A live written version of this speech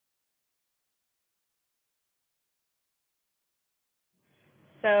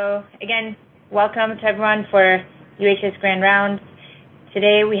So again, welcome to everyone for UH's Grand Rounds.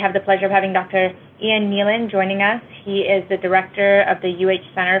 Today we have the pleasure of having Dr. Ian Neeland joining us. He is the director of the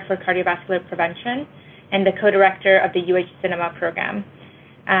UH Center for Cardiovascular Prevention and the co-director of the UH Cinema program.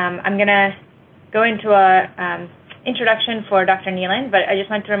 I'm going to go into a introduction for Dr. Neeland, but I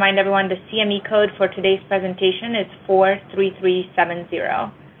just want to remind everyone the CME code for today's presentation is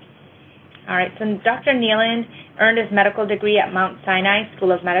 43370. All right, so Dr. Neeland earned his medical degree at Mount Sinai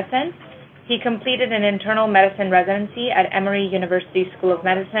School of Medicine. He completed an internal medicine residency at Emory University School of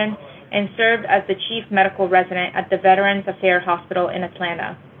Medicine and served as the chief medical resident at the Veterans Affairs Hospital in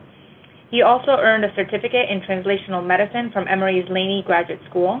Atlanta. He also earned a certificate in translational medicine from Emory's Laney Graduate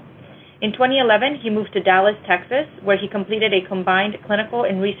School. In 2011, he moved to Dallas, Texas, where he completed a combined clinical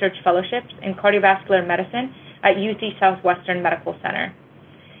and research fellowships in cardiovascular medicine at UT Southwestern Medical Center.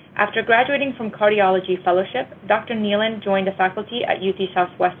 After graduating from cardiology fellowship, Dr. Neeland joined the faculty at UT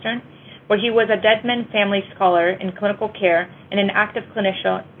Southwestern, where he was a Deadman Family Scholar in clinical care and an active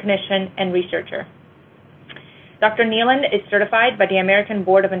clinician and researcher. Dr. Neeland is certified by the American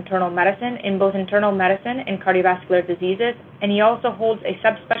Board of Internal Medicine in both internal medicine and cardiovascular diseases, and he also holds a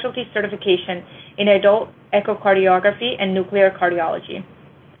subspecialty certification in adult echocardiography and nuclear cardiology.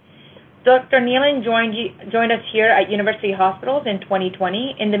 Dr. Neeland joined us here at University Hospitals in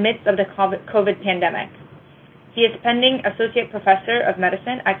 2020 in the midst of the COVID pandemic. He is pending Associate Professor of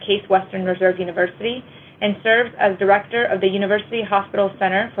Medicine at Case Western Reserve University and serves as Director of the University Hospital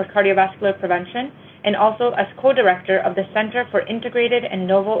Center for Cardiovascular Prevention and also as co-director of the Center for Integrated and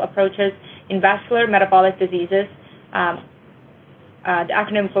Novel Approaches in Vascular Metabolic Diseases, the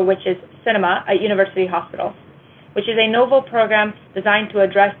acronym for which is CINEMA at University Hospitals, which is a novel program designed to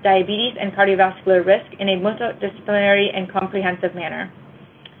address diabetes and cardiovascular risk in a multidisciplinary and comprehensive manner.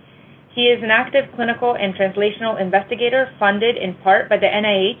 He is an active clinical and translational investigator funded in part by the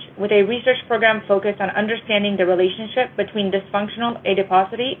NIH with a research program focused on understanding the relationship between dysfunctional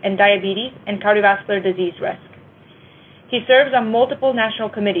adiposity and diabetes and cardiovascular disease risk. He serves on multiple national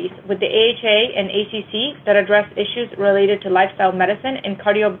committees with the AHA and ACC that address issues related to lifestyle medicine and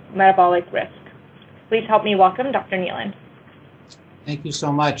cardiometabolic risk. Please help me welcome Dr. Neeland. Thank you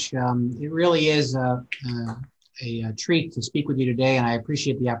so much. It really is a treat to speak with you today, and I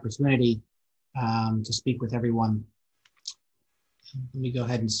appreciate the opportunity to speak with everyone. Let me go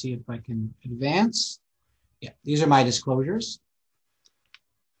ahead and see if I can advance. Yeah, these are my disclosures.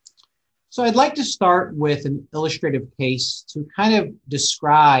 So I'd like to start with an illustrative case to kind of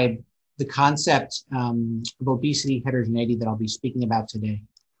describe the concept of obesity heterogeneity that I'll be speaking about today.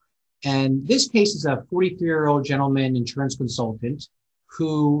 And this case is a 43-year-old gentleman insurance consultant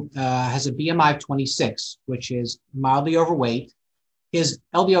who has a BMI of 26, which is mildly overweight. His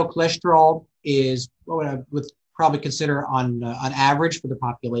LDL cholesterol is what I would probably consider on average for the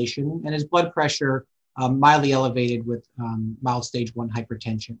population, and his blood pressure mildly elevated with mild stage 1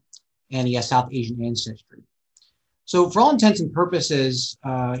 hypertension, and he has South Asian ancestry. So for all intents and purposes,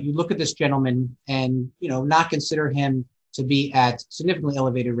 you look at this gentleman and not consider him to be at significantly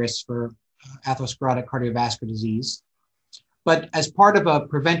elevated risk for atherosclerotic cardiovascular disease. But as part of a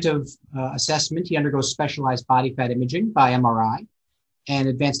preventive assessment, he undergoes specialized body fat imaging by MRI and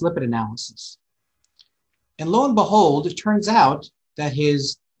advanced lipid analysis. And lo and behold, it turns out that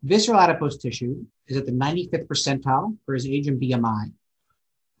his visceral adipose tissue is at the 95th percentile for his age and BMI.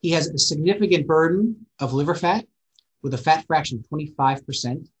 He has a significant burden of liver fat with a fat fraction of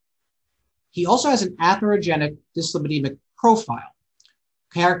 25%. He also has an atherogenic dyslipidemic profile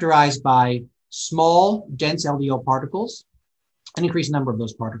characterized by small, dense LDL particles, an increased number of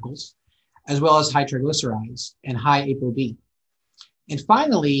those particles, as well as high triglycerides and high ApoB. And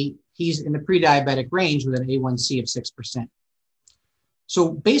finally, he's in the pre-diabetic range with an A1C of 6%. So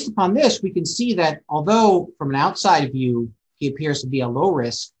based upon this, we can see that although from an outside view, he appears to be a low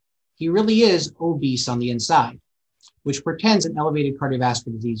risk, he really is obese on the inside, which portends an elevated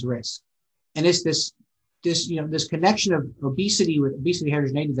cardiovascular disease risk. And it's this connection of obesity with obesity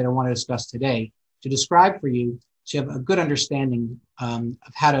heterogeneity that I want to discuss today to describe for you so you have a good understanding of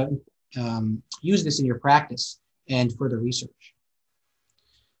how to use this in your practice and further research.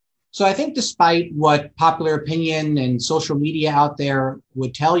 So I think despite what popular opinion and social media out there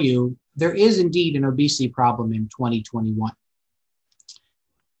would tell you, there is indeed an obesity problem in 2021.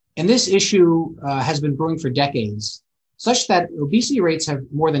 And this issue has been brewing for decades, such that obesity rates have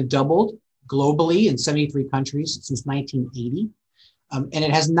more than doubled globally in 73 countries since 1980. And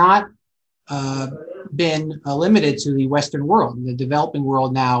it has not been limited to the Western world. The developing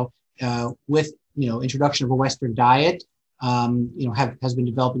world now, with introduction of a Western diet, has been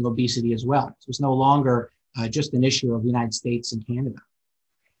developing obesity as well. So it's no longer just an issue of the United States and Canada.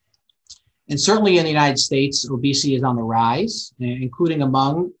 And certainly in the United States, obesity is on the rise, including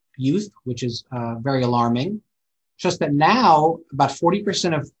among youth, which is very alarming. Just that now about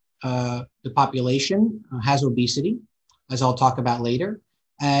 40% of the population has obesity, as I'll talk about later.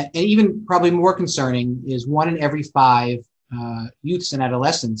 And even probably more concerning is 1 in every 5 youths and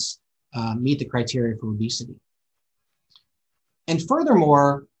adolescents meet the criteria for obesity. And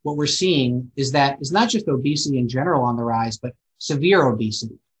furthermore, what we're seeing is that it's not just obesity in general on the rise, but severe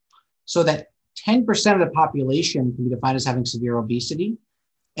obesity. So that 10% of the population can be defined as having severe obesity,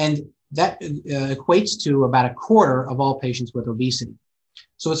 and that equates to about a quarter of all patients with obesity.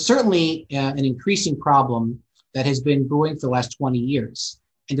 So it's certainly an increasing problem that has been brewing for the last 20 years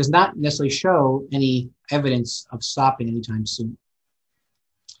and does not necessarily show any evidence of stopping anytime soon.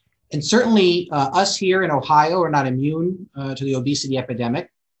 And certainly us here in Ohio are not immune to the obesity epidemic.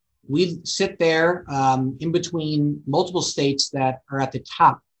 We sit there in between multiple states that are at the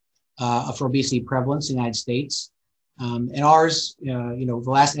top for obesity prevalence in the United States. And ours, the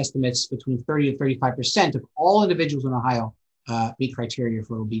last estimates between 30 to 35% of all individuals in Ohio meet criteria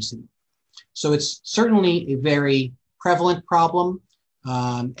for obesity. So it's certainly a very prevalent problem.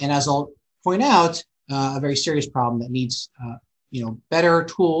 And as I'll point out, a very serious problem that needs, better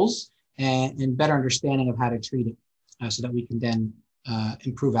tools and better understanding of how to treat it so that we can then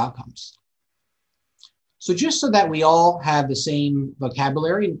improve outcomes. So just so that we all have the same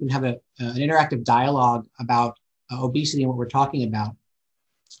vocabulary and can have an interactive dialogue about obesity and what we're talking about,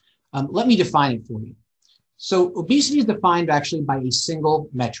 let me define it for you. So obesity is defined actually by a single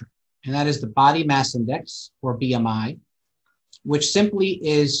metric, and that is the body mass index, or BMI, which simply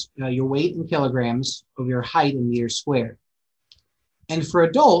is your weight in kilograms over your height in meters squared. And for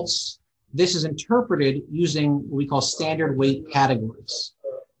adults, this is interpreted using what we call standard weight categories.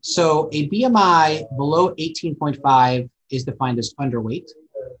 So a BMI below 18.5 is defined as underweight.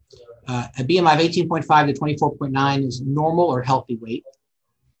 A BMI of 18.5 to 24.9 is normal or healthy weight.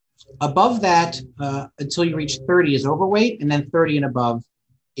 Above that, until you reach 30 is overweight, and then 30 and above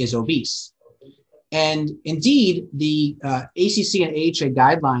is obese. And indeed, the ACC and AHA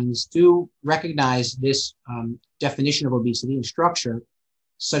guidelines do recognize this definition of obesity and structure,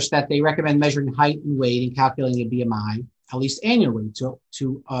 such that they recommend measuring height and weight and calculating a BMI, at least annually,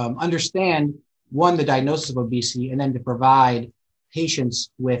 to understand, one, the diagnosis of obesity, and then to provide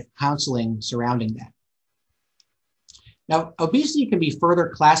patients with counseling surrounding that. Now, obesity can be further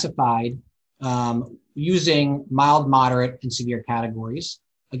classified using mild, moderate, and severe categories,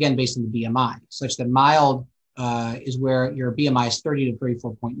 again, based on the BMI, such that mild is where your BMI is 30 to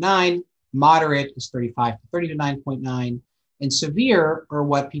 34.9, moderate is 35 to 39.9, and severe, or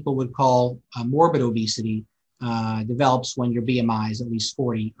what people would call morbid obesity, develops when your BMI is at least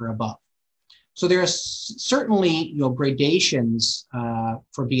 40 or above. So there are certainly gradations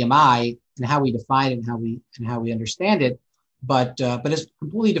for BMI and how we define it and how we understand it, but it's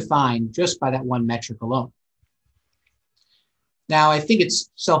completely defined just by that one metric alone. Now, I think it's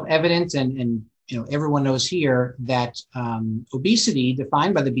self-evident, and everyone knows here that obesity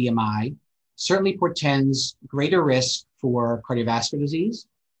defined by the BMI certainly portends greater risk for cardiovascular disease,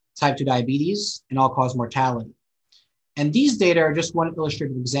 type 2 diabetes, and all-cause mortality. And these data are just one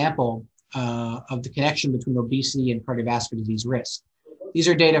illustrative example of the connection between obesity and cardiovascular disease risk. These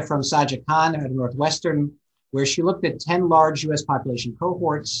are data from Sajid Khan at Northwestern, where she looked at 10 large US population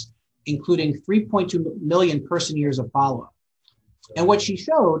cohorts, including 3.2 million person years of follow-up. And what she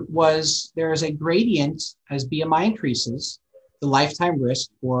showed was there is a gradient as BMI increases, the lifetime risk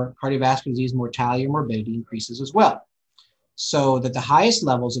for cardiovascular disease mortality or morbidity increases as well. So that the highest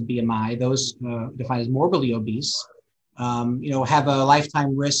levels of BMI, those defined as morbidly obese, have a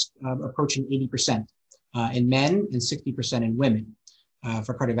lifetime risk approaching 80% in men and 60% in women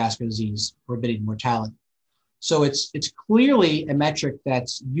for cardiovascular disease, morbidity, and mortality. So it's clearly a metric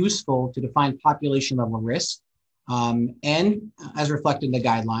that's useful to define population level risk. And as reflected in the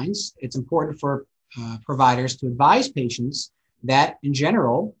guidelines, it's important for providers to advise patients that in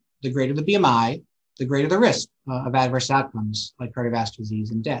general, the greater the BMI, the greater the risk of adverse outcomes like cardiovascular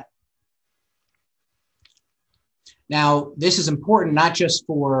disease and death. Now, this is important not just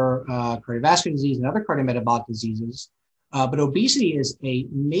for cardiovascular disease and other cardiometabolic diseases, but obesity is a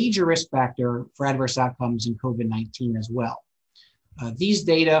major risk factor for adverse outcomes in COVID-19 as well. These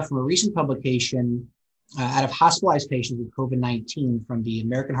data from a recent publication out of hospitalized patients with COVID-19 from the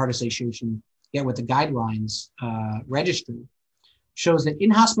American Heart Association Get With the Guidelines registry shows that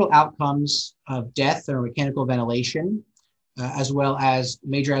in-hospital outcomes of death or mechanical ventilation, as well as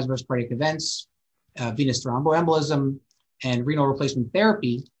major adverse cardiac events, venous thromboembolism, and renal replacement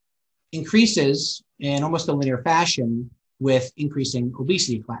therapy increases in almost a linear fashion with increasing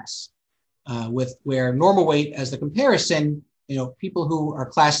obesity class. with where normal weight as the comparison, people who are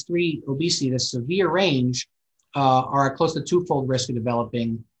class 3 obesity, the severe range, are at close to twofold risk of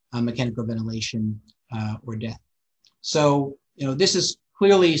developing mechanical ventilation or death. So, this is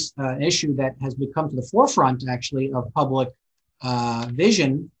clearly an issue that has become to the forefront, actually, of public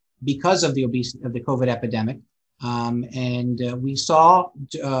vision because of the obesity of the COVID epidemic. We saw,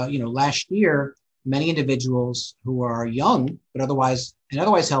 last year, many individuals who are young but otherwise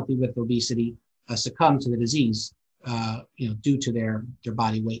healthy with obesity succumb to the disease, due to their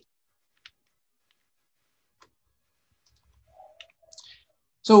body weight.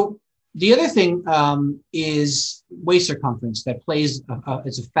 So the other thing is waist circumference that plays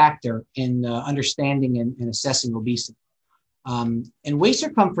as a factor in understanding and assessing obesity. And waist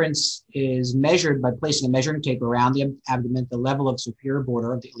circumference is measured by placing a measuring tape around the abdomen at the level of superior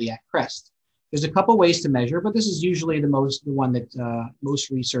border of the iliac crest. There's a couple ways to measure, but this is usually the one that most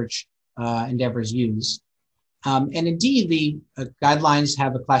research endeavors use. And indeed, the guidelines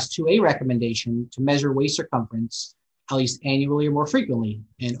have a class 2A recommendation to measure waist circumference at least annually or more frequently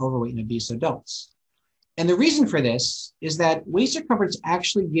in overweight and obese adults. And the reason for this is that waist circumference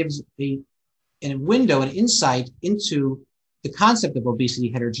actually gives a window, an insight into the concept of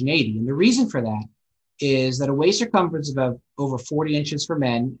obesity heterogeneity. And the reason for that is that a waist circumference of over 40 inches for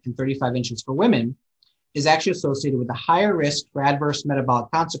men and 35 inches for women is actually associated with a higher risk for adverse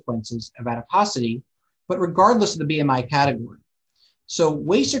metabolic consequences of adiposity, but regardless of the BMI category. So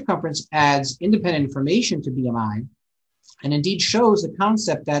waist circumference adds independent information to BMI and indeed shows the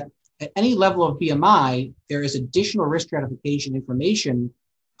concept that at any level of BMI, there is additional risk stratification information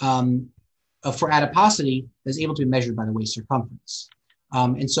for adiposity that's able to be measured by the waist circumference.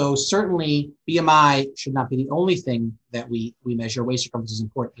 And so certainly BMI should not be the only thing that we measure. Waist circumference is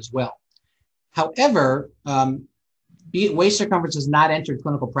important as well. However, waist circumference has not entered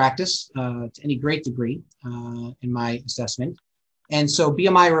clinical practice to any great degree in my assessment. And so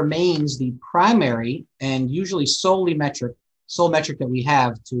BMI remains the primary and usually sole metric that we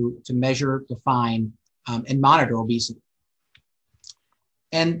have to measure, define, and monitor obesity.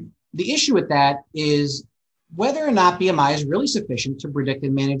 And the issue with that is whether or not BMI is really sufficient to predict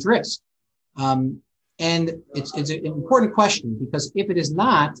and manage risk. And it's an important question because if it is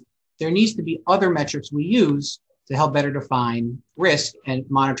not, there needs to be other metrics we use to help better define risk and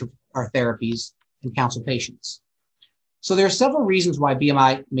monitor our therapies and counsel patients. So there are several reasons why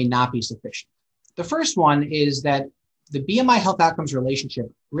BMI may not be sufficient. The first one is that the BMI health outcomes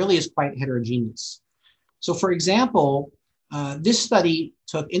relationship really is quite heterogeneous. So for example, this study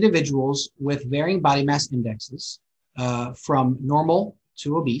took individuals with varying body mass indexes from normal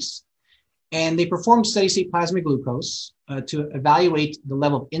to obese, and they performed steady-state plasma glucose to evaluate the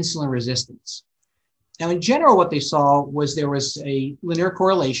level of insulin resistance. Now, in general, what they saw was there was a linear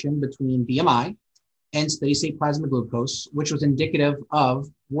correlation between BMI and steady-state plasma glucose, which was indicative of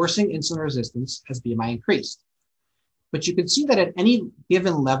worsening insulin resistance as BMI increased. But you can see that at any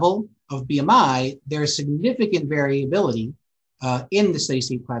given level of BMI, there is significant variability in the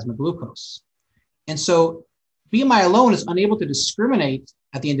steady-state plasma glucose. And so BMI alone is unable to discriminate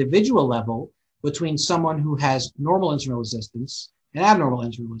at the individual level between someone who has normal insulin resistance and abnormal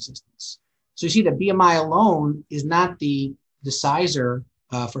insulin resistance. So you see that BMI alone is not the decider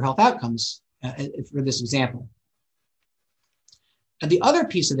for health outcomes for this example. And the other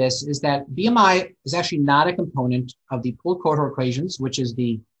piece of this is that BMI is actually not a component of the pooled cohort equations, which is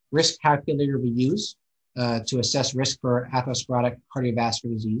the risk calculator we use to assess risk for atherosclerotic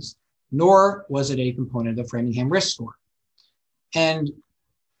cardiovascular disease, nor was it a component of the Framingham risk score. And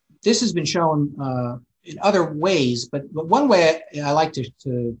this has been shown in other ways, but one way I like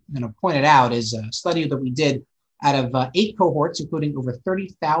to point it out is a study that we did out of 8 cohorts, including over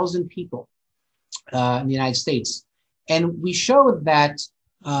 30,000 people in the United States. And we showed that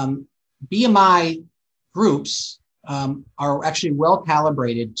BMI groups are actually well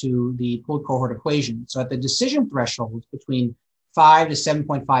calibrated to the pooled cohort equation. So at the decision thresholds between 5 to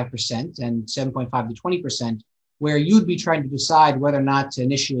 7.5% and 7.5 to 20%, where you'd be trying to decide whether or not to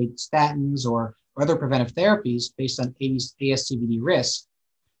initiate statins or other preventive therapies based on ASCVD risk,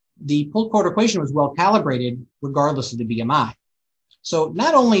 the pooled cohort equation was well calibrated regardless of the BMI. So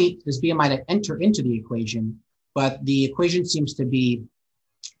not only does BMI enter into the equation, but the equation seems to be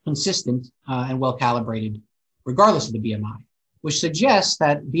consistent and well calibrated regardless of the BMI, which suggests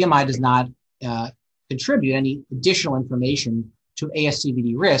that BMI does not contribute any additional information to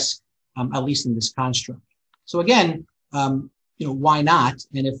ASCVD risk, at least in this construct. So again, why not?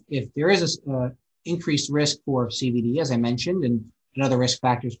 And if there is a increased risk for CVD, as I mentioned, and other risk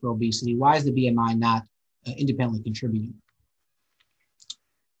factors for obesity, why is the BMI not independently contributing?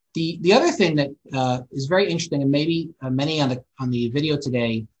 The other thing that is very interesting, and maybe many on the video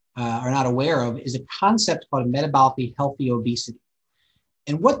today are not aware of, is a concept called metabolically healthy obesity.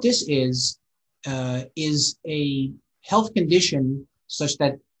 And what this is a health condition such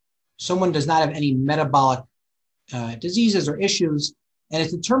that someone does not have any metabolic diseases or issues, and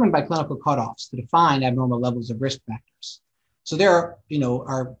it's determined by clinical cutoffs to define abnormal levels of risk factors. So there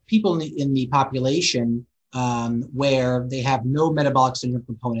are people in the population where they have no metabolic syndrome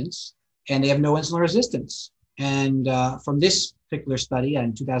components and they have no insulin resistance. And from this particular study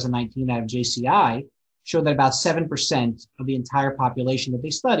in 2019 out of JCI showed that about 7% of the entire population that they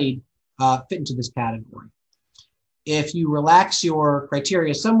studied fit into this category. If you relax your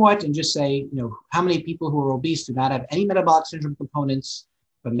criteria somewhat and just say, how many people who are obese do not have any metabolic syndrome components,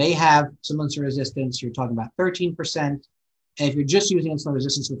 but may have some insulin resistance, you're talking about 13%. And if you're just using insulin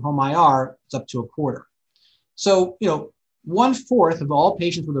resistance with home IR, it's up to a quarter. So, 1/4 of all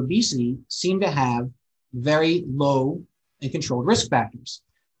patients with obesity seem to have very low and controlled risk factors.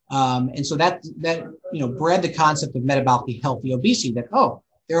 And so that bred the concept of metabolically healthy obesity, that,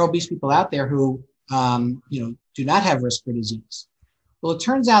 there are obese people out there who, do not have risk for disease. Well, it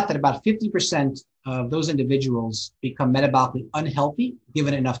turns out that about 50% of those individuals become metabolically unhealthy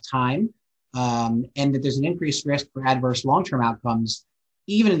given enough time, and that there's an increased risk for adverse long-term outcomes,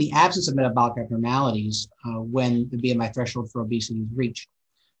 even in the absence of metabolic abnormalities when the BMI threshold for obesity is reached.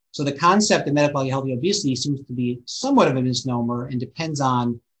 So the concept of metabolically healthy obesity seems to be somewhat of a misnomer and depends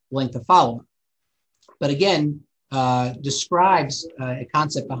on length of follow-up. But again, describes a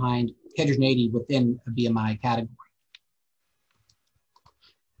concept behind heterogeneity within a BMI category.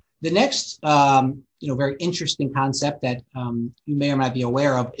 The next, very interesting concept that you may or might be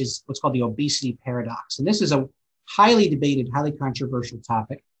aware of is what's called the obesity paradox. And this is a highly debated, highly controversial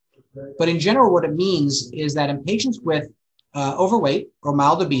topic. But in general, what it means is that in patients with overweight or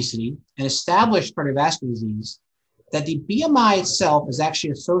mild obesity and established cardiovascular disease, that the BMI itself is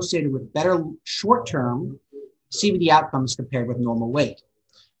actually associated with better short-term CVD outcomes compared with normal weight.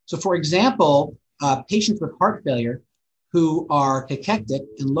 So for example, patients with heart failure who are cachectic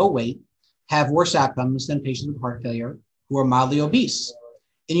and low weight have worse outcomes than patients with heart failure who are mildly obese.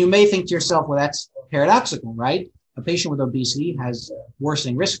 And you may think to yourself, well, that's paradoxical, right? A patient with obesity has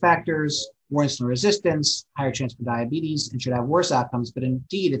worsening risk factors, more insulin resistance, higher chance for diabetes, and should have worse outcomes, but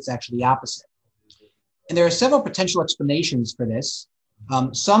indeed it's actually the opposite. And there are several potential explanations for this.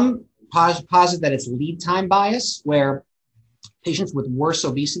 Some posit that it's lead time bias, where patients with worse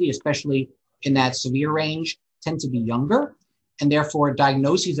obesity, especially in that severe range, tend to be younger, and therefore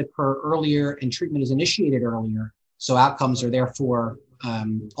diagnoses occur earlier and treatment is initiated earlier, so outcomes are therefore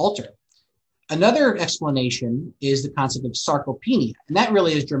altered. Another explanation is the concept of sarcopenia, and that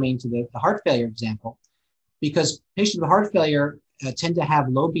really is germane to the heart failure example, because patients with heart failure tend to have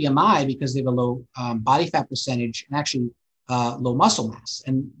low BMI because they have a low body fat percentage and actually low muscle mass,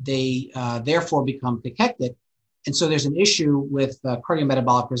 and they therefore become cachectic. And so there's an issue with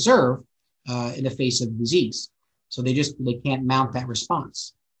cardiometabolic reserve in the face of disease. So they can't mount that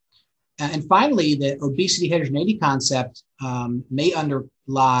response. And finally, the obesity heterogeneity concept may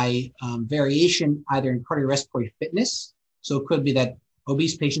underlie variation either in cardiorespiratory fitness. So it could be that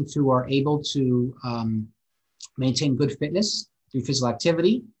obese patients who are able to maintain good fitness through physical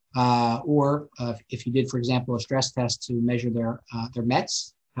activity, or if you did, for example, a stress test to measure their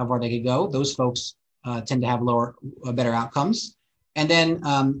METs, how far they could go, those folks tend to have better outcomes. And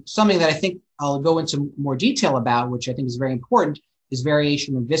then something that I think I'll go into more detail about, which I think is very important, is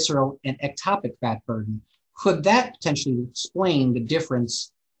variation in visceral and ectopic fat burden. Could that potentially explain the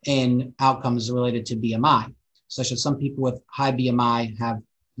difference in outcomes related to BMI, such that some people with high BMI have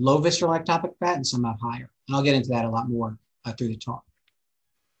low visceral and ectopic fat and some have higher? And I'll get into that a lot more through the talk.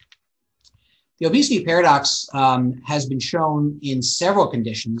 The obesity paradox has been shown in several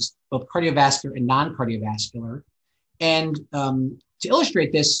conditions, both cardiovascular and non-cardiovascular. And to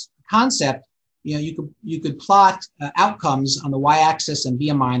illustrate this concept, you could plot outcomes on the y-axis and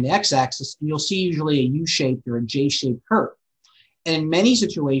BMI on the x-axis, and you'll see usually a U-shaped or a J-shaped curve. And in many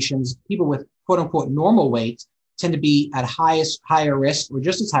situations, people with quote-unquote normal weight tend to be at higher risk or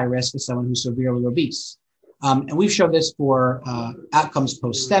just as high risk as someone who's severely obese. And we've shown this for outcomes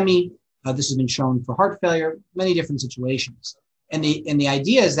post-STEMI. This has been shown for heart failure, many different situations. And the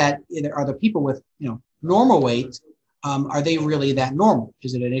idea is that are the people with normal weight, are they really that normal?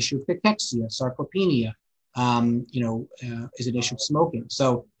 Is it an issue of cachexia, sarcopenia? Is it an issue of smoking?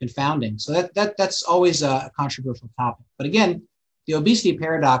 So confounding. So that's always a controversial topic. But again, the obesity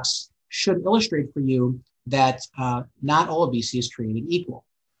paradox should illustrate for you that not all obesity is created equal.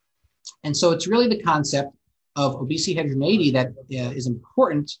 And so it's really the concept of obesity heterogeneity that is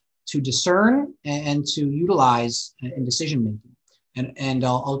important to discern and to utilize in decision making. And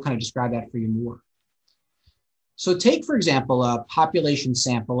I'll kind of describe that for you more. So take, for example, a population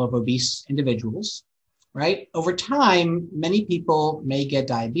sample of obese individuals, right? Over time, many people may get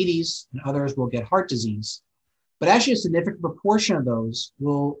diabetes and others will get heart disease, but actually a significant proportion of those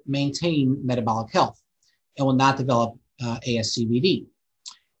will maintain metabolic health and will not develop ASCVD.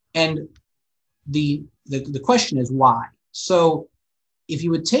 And the question is why? So if you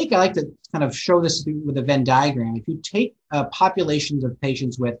would take, I like to kind of show this with a Venn diagram. If you take populations of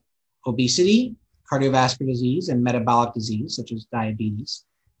patients with obesity, cardiovascular disease, and metabolic disease, such as diabetes,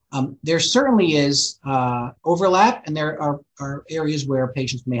 there certainly is overlap, and there are areas where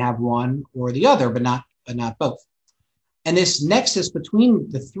patients may have one or the other, but not both. And this nexus between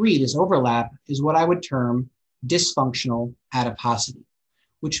the three, this overlap, is what I would term dysfunctional adiposity,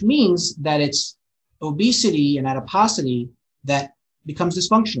 which means that it's obesity and adiposity that becomes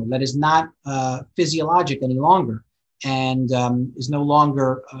dysfunctional, that is not physiologic any longer, and is no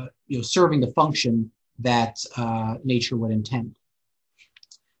longer serving the function that nature would intend.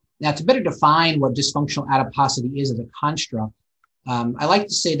 Now, to better define what dysfunctional adiposity is as a construct, I like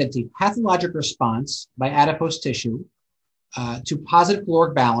to say that the pathologic response by adipose tissue to positive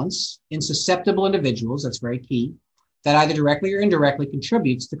caloric balance in susceptible individuals, that's very key, that either directly or indirectly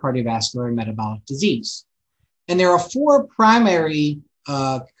contributes to cardiovascular and metabolic disease. And there are four primary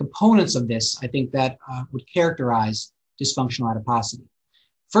components of this, I think, that would characterize dysfunctional adiposity.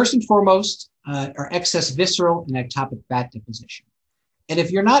 First and foremost are excess visceral and ectopic fat deposition. And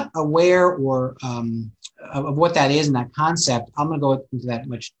if you're not aware or of what that is and that concept, I'm going to go into that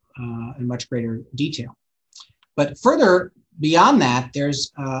in much greater detail. But further beyond that,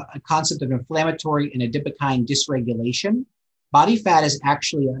 there's a concept of inflammatory and adipokine dysregulation. Body fat is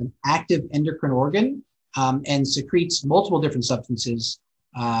actually an active endocrine organ and secretes multiple different substances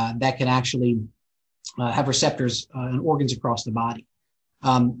that can actually have receptors and organs across the body.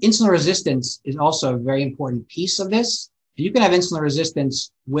 Insulin resistance is also a very important piece of this. You can have insulin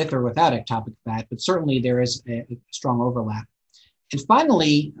resistance with or without ectopic fat, but certainly there is a strong overlap. And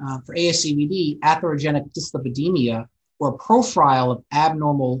finally, for ASCVD, atherogenic dyslipidemia, or a profile of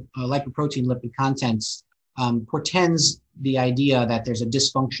abnormal lipoprotein lipid contents, portends the idea that there's a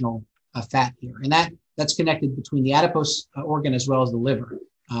dysfunctional fat here. And that's connected between the adipose organ as well as the liver.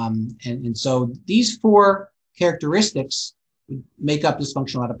 And so these four characteristics make up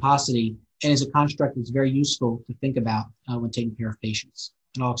dysfunctional adiposity, and is a construct that's very useful to think about when taking care of patients.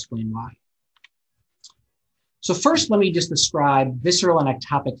 And I'll explain why. So first, let me just describe visceral and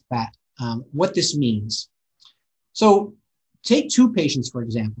ectopic fat, what this means. So take two patients, for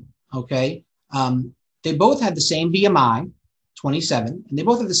example, okay? They both have the same BMI, 27, and they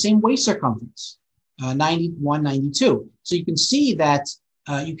both have the same waist circumference, 91, 92. So you can see that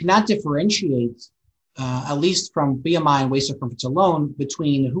you cannot differentiate, at least from BMI and waist circumference alone,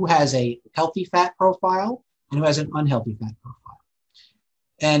 between who has a healthy fat profile and who has an unhealthy fat profile.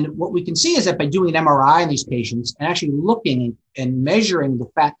 And what we can see is that by doing an MRI in these patients and actually looking and measuring the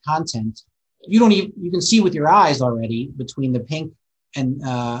fat content, you can see with your eyes already between the pink and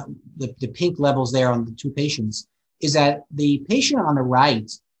the pink levels there on the two patients, is that the patient on the right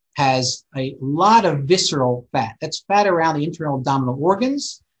has a lot of visceral fat. That's fat around the internal abdominal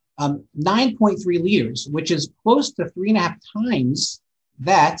organs, 9.3 liters, which is close to 3.5 times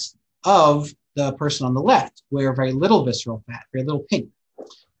that of the person on the left, where very little visceral fat, very little pink.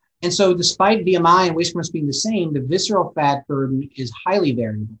 And so despite BMI and waist circumference being the same, the visceral fat burden is highly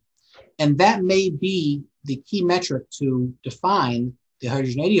variable. And that may be the key metric to define the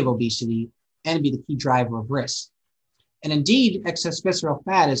heterogeneity of obesity and be the key driver of risk. And indeed, excess visceral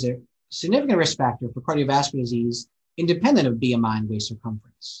fat is a significant risk factor for cardiovascular disease independent of BMI and waist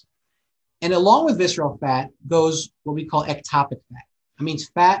circumference. And along with visceral fat goes what we call ectopic fat. That means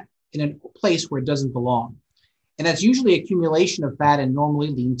fat in a place where it doesn't belong. And that's usually accumulation of fat in normally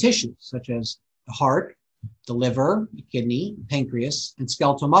lean tissues, such as the heart, the liver, the kidney, the pancreas, and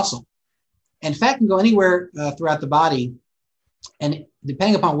skeletal muscle. And fat can go anywhere throughout the body. And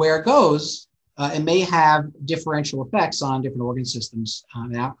depending upon where it goes, it may have differential effects on different organ systems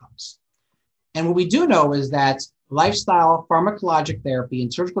and outcomes. And what we do know is that lifestyle, pharmacologic therapy,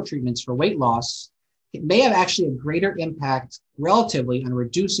 and surgical treatments for weight loss, it may have actually a greater impact relatively on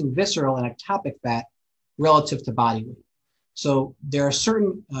reducing visceral and ectopic fat relative to body weight. So there are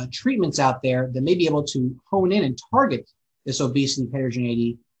certain treatments out there that may be able to hone in and target this obesity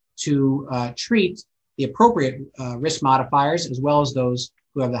heterogeneity to treat the appropriate risk modifiers as well as those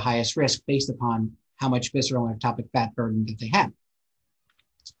who have the highest risk based upon how much visceral and ectopic fat burden that they have.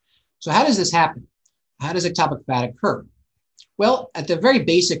 So how does this happen? How does ectopic fat occur? Well, at the very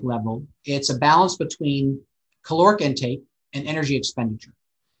basic level, it's a balance between caloric intake and energy expenditure.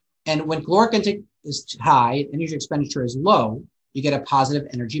 And when caloric intake is high, energy expenditure is low, you get a positive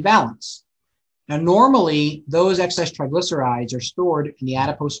energy balance. Now, normally, those excess triglycerides are stored in the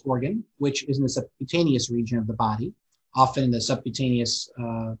adipose organ, which is in the subcutaneous region of the body, often in the subcutaneous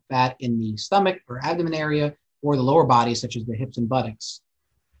fat in the stomach or abdomen area, or the lower body, such as the hips and buttocks.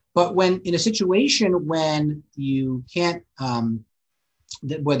 But when in a situation when you can't,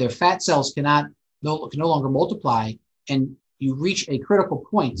 where the fat cells can no longer multiply, and you reach a critical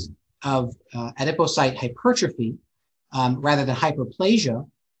point of adipocyte hypertrophy rather than hyperplasia,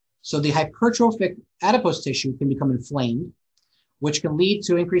 so the hypertrophic adipose tissue can become inflamed, which can lead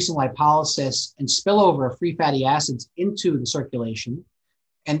to increasing lipolysis and spillover of free fatty acids into the circulation.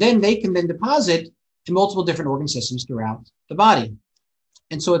 And then they can then deposit in multiple different organ systems throughout the body.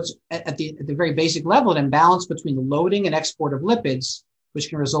 And so it's at the very basic level, an imbalance between the loading and export of lipids, which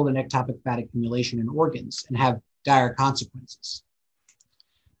can result in ectopic fat accumulation in organs and have dire consequences.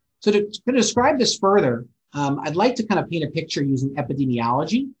 So to describe this further, I'd like to kind of paint a picture using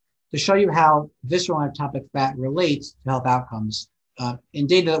epidemiology to show you how visceral and ectopic fat relates to health outcomes in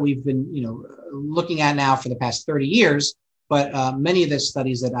data that we've been looking at now for the past 30 years, but many of the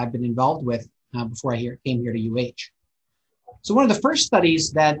studies that I've been involved with before I came here to UH. So one of the first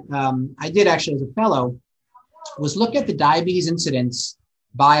studies that I did actually as a fellow was look at the diabetes incidence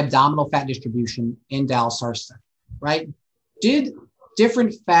by abdominal fat distribution in Dallas-Hart study, right? Did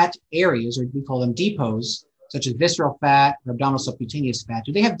different fat areas, or we call them depots, such as visceral fat or abdominal subcutaneous fat,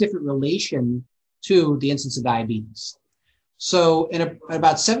 do they have different relation to the incidence of diabetes? So in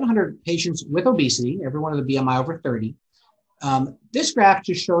about 700 patients with obesity, everyone with a BMI over 30, this graph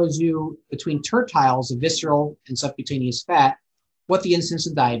just shows you between tertiles of visceral and subcutaneous fat what the incidence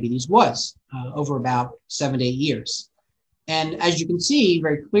of diabetes was over about 7 to 8 years. And as you can see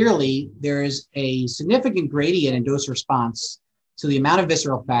very clearly, there is a significant gradient in dose response to the amount of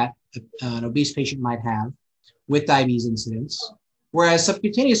visceral fat an obese patient might have with diabetes incidence, whereas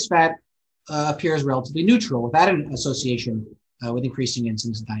subcutaneous fat appears relatively neutral without an association with increasing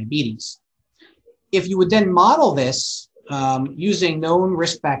incidence of diabetes. If you would then model this using known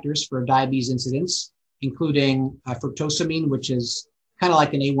risk factors for diabetes incidence, including fructosamine, which is kind of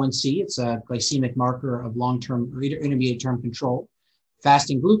like an A1C. It's a glycemic marker of long-term or intermediate-term control,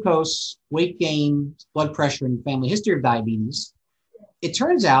 fasting glucose, weight gain, blood pressure, and family history of diabetes. It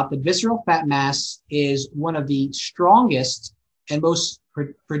turns out that visceral fat mass is one of the strongest and most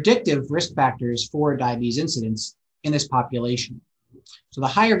predictive risk factors for diabetes incidence in this population. So the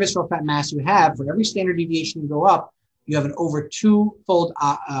higher visceral fat mass you have, for every standard deviation you go up, you have an over twofold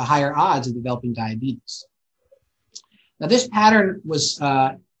higher odds of developing diabetes. Now, this pattern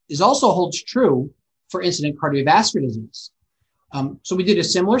also holds true for incident cardiovascular disease. So we did a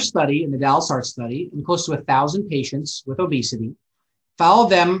similar study in the Dallas-Hart study in close to 1,000 patients with obesity,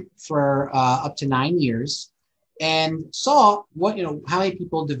 followed them for up to 9 years, and saw how many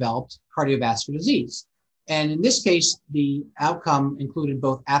people developed cardiovascular disease. And in this case, the outcome included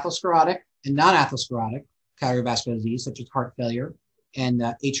both atherosclerotic and non-atherosclerotic cardiovascular disease, such as heart failure and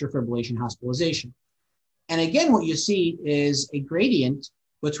atrial fibrillation hospitalization. And again, what you see is a gradient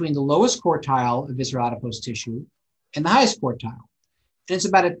between the lowest quartile of visceral adipose tissue and the highest quartile. And it's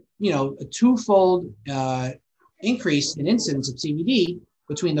about a twofold increase in incidence of CVD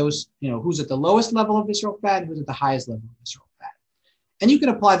between those, who's at the lowest level of visceral fat and who's at the highest level of visceral fat. And you can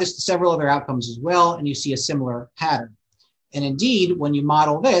apply this to several other outcomes as well, and you see a similar pattern. And indeed, when you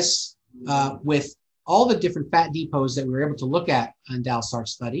model this with all the different fat depots that we were able to look at on Dallas-Hart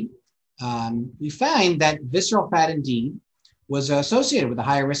study, we find that visceral fat indeed was associated with a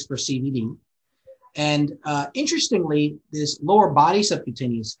higher risk for CVD. And interestingly, this lower body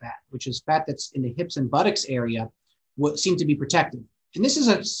subcutaneous fat, which is fat that's in the hips and buttocks area, seemed to be protective. And this is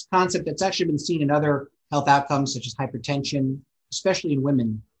a concept that's actually been seen in other health outcomes, such as hypertension, especially in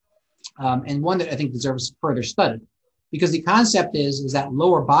women, and one that I think deserves further study. Because the concept is that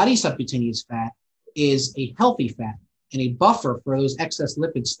lower body subcutaneous fat is a healthy fat and a buffer for those excess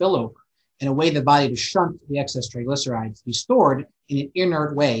lipid spillover, in a way the body to shunt the excess triglycerides to be stored in an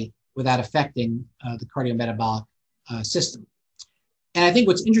inert way without affecting the cardiometabolic system. And I think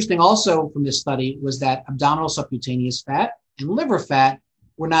what's interesting also from this study was that abdominal subcutaneous fat and liver fat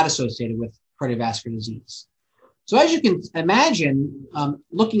were not associated with cardiovascular disease. So as you can imagine,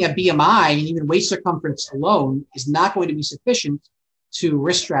 looking at BMI and even waist circumference alone is not going to be sufficient to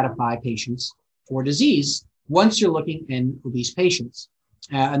risk stratify patients for disease once you're looking in obese patients.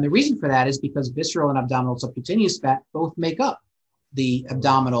 And the reason for that is because visceral and abdominal subcutaneous fat both make up the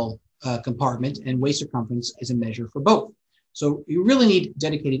abdominal compartment, and waist circumference is a measure for both. So you really need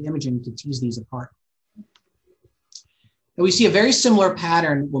dedicated imaging to tease these apart. And we see a very similar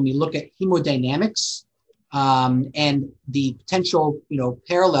pattern when we look at hemodynamics and the potential,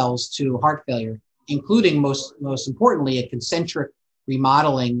 parallels to heart failure, including most importantly, a concentric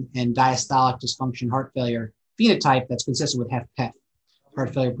remodeling and diastolic dysfunction heart failure phenotype that's consistent with HFpEF,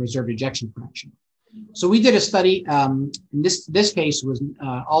 heart failure preserved ejection fraction. So we did a study, in this case was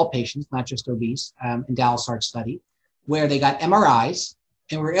all patients, not just obese, in Dallas Heart Study, where they got MRIs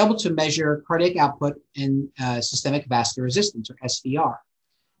and were able to measure cardiac output and systemic vascular resistance, or SVR.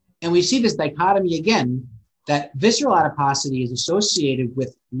 And we see this dichotomy again, that visceral adiposity is associated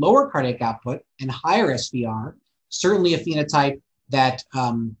with lower cardiac output and higher SVR, certainly a phenotype that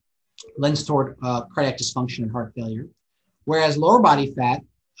lends toward cardiac dysfunction and heart failure, whereas lower body fat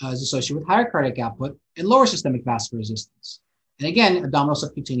is associated with higher cardiac output and lower systemic vascular resistance. And again, abdominal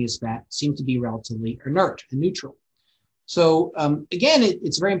subcutaneous fat seem to be relatively inert and neutral. So again,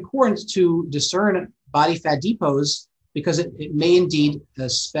 it's very important to discern body fat depots because it may indeed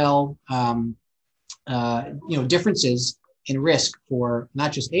spell differences in risk for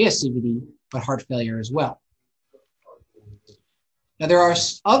not just ASCVD, but heart failure as well. Now, there are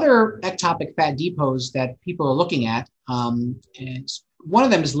other ectopic fat depots that people are looking at. And one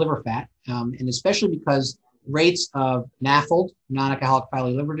of them is liver fat, and especially because rates of NAFLD, non-alcoholic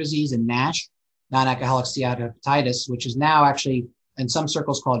fatty liver disease, and NASH, non-alcoholic steatohepatitis, which is now actually in some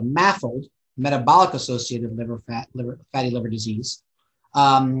circles called MAFLD, metabolic associated fatty liver disease,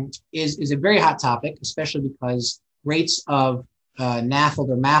 is a very hot topic, especially because rates of NAFLD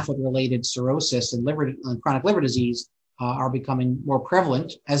or MAFLD-related cirrhosis and chronic liver disease are becoming more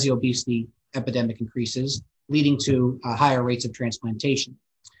prevalent as the obesity epidemic increases, leading to higher rates of transplantation.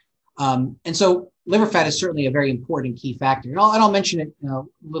 And so liver fat is certainly a very important key factor. And I'll mention it a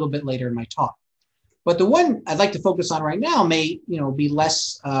little bit later in my talk. But the one I'd like to focus on right now may be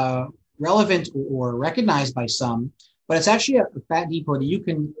less relevant or recognized by some, but it's actually a fat depot that you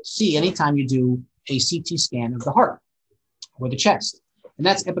can see anytime you do a CT scan of the heart or the chest. And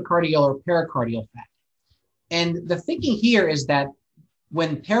that's epicardial or pericardial fat. And the thinking here is that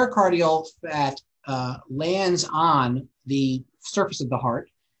when pericardial fat lands on the surface of the heart,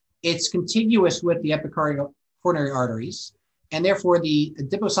 it's contiguous with the epicardial coronary arteries, and therefore the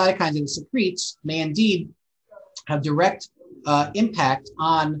adipocytokines that it secretes may indeed have direct impact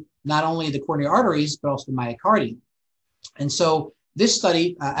on not only the coronary arteries, but also the myocardium. And so this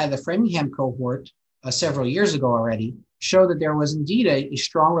study at the Framingham cohort several years ago already showed that there was indeed a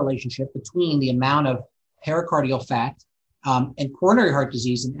strong relationship between the amount of pericardial fat and coronary heart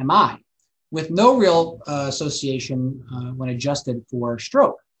disease and MI, with no real association when adjusted for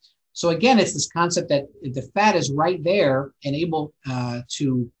stroke. So again, it's this concept that if the fat is right there and able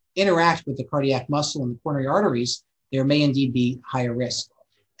to interact with the cardiac muscle and the coronary arteries, there may indeed be higher risk.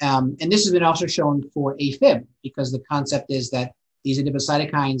 And this has been also shown for AFib, because the concept is that these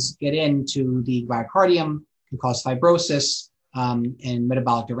adipocytokines get into the myocardium, can cause fibrosis and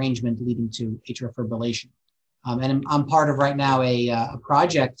metabolic derangement, leading to atrial fibrillation. And I'm part of right now a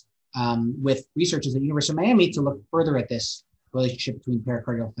project with researchers at the University of Miami to look further at this relationship between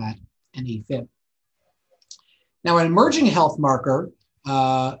pericardial fat and AFib. Now, an emerging health marker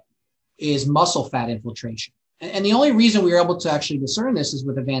is muscle fat infiltration. And the only reason we were able to actually discern this is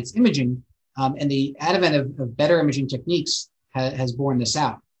with advanced imaging, and the advent of better imaging techniques has borne this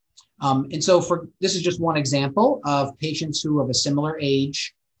out. And so this is just one example of patients who have a similar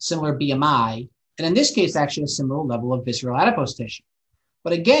age, similar BMI, and in this case, actually a similar level of visceral adipose tissue.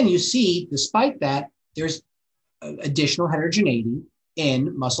 But again, you see, despite that, there's additional heterogeneity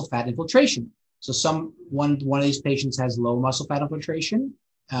in muscle fat infiltration. So one of these patients has low muscle fat infiltration,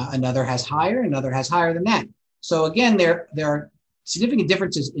 another has higher than that. So again, there are significant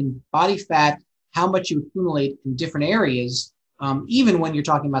differences in body fat, how much you accumulate in different areas, even when you're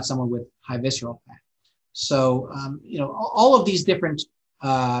talking about someone with high visceral fat. So, all of these different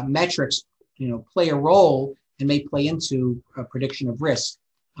metrics, play a role and may play into a prediction of risk.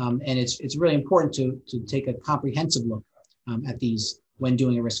 And it's really important to take a comprehensive look at these when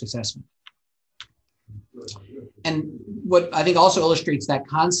doing a risk assessment. And what I think also illustrates that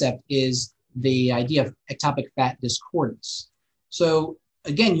concept is the idea of ectopic fat discordance. So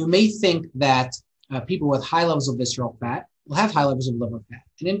again, you may think that people with high levels of visceral fat will have high levels of liver fat.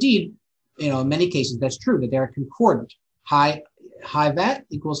 And indeed, in many cases, that's true, that they're concordant. High fat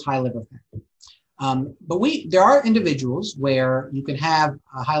equals high liver fat. But there are individuals where you can have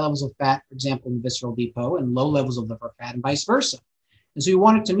high levels of fat, for example, in the visceral depot, and low levels of liver fat, and vice versa. And so you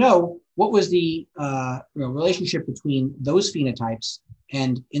wanted to know what was the relationship between those phenotypes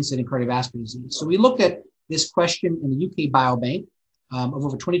and incident cardiovascular disease. So we looked at this question in the UK Biobank of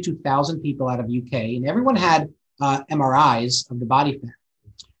over 22,000 people out of UK, and everyone had MRIs of the body fat.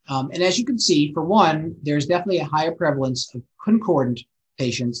 And as you can see, for one, there's definitely a higher prevalence of concordant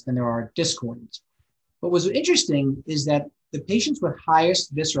patients than there are discordant. But what's interesting is that the patients with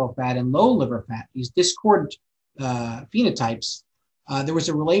highest visceral fat and low liver fat, these discordant phenotypes, there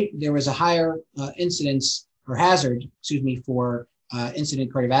was a higher incidence or hazard, for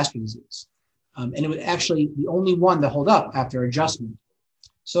incident cardiovascular disease. And it was actually the only one that held up after adjustment.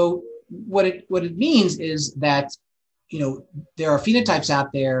 So what it means is that, there are phenotypes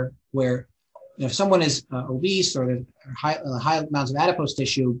out there where, if someone is obese or there's high amounts of adipose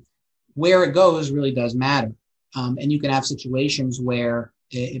tissue, where it goes really does matter. And you can have situations where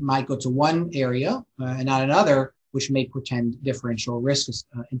it might go to one area and not another, which may portend differential risk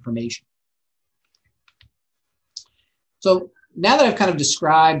information. So now that I've kind of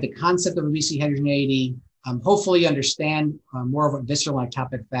described the concept of obesity heterogeneity, hopefully you understand more of what visceral and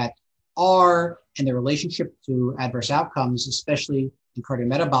ectopic fat are and their relationship to adverse outcomes, especially in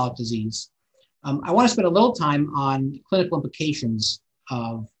cardiometabolic disease. I want to spend a little time on clinical implications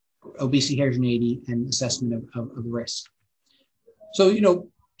of obesity heterogeneity and assessment of risk. So,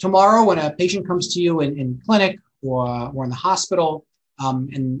 tomorrow when a patient comes to you in clinic or in the hospital,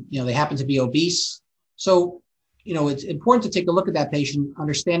 and they happen to be obese, so it's important to take a look at that patient,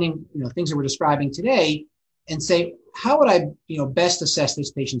 understanding things that we're describing today, and say, how would I best assess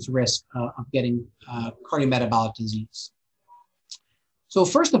this patient's risk of getting cardiometabolic disease? So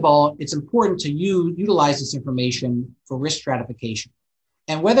first of all, it's important to utilize this information for risk stratification.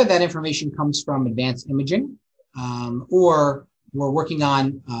 And whether that information comes from advanced imaging or we're working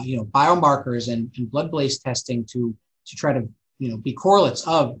on biomarkers and blood-based testing to try to be correlates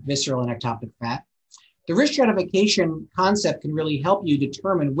of visceral and ectopic fat, the risk stratification concept can really help you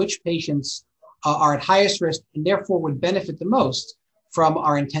determine which patients are at highest risk and therefore would benefit the most from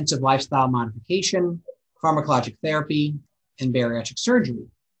our intensive lifestyle modification, pharmacologic therapy, and bariatric surgery.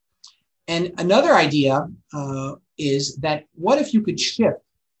 And another idea is that what if you could shift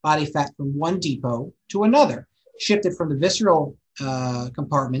body fat from one depot to another, shift it from the visceral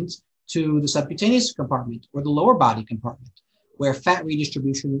compartment to the subcutaneous compartment or the lower body compartment, where fat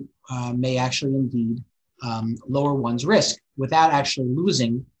redistribution may actually indeed lower one's risk without actually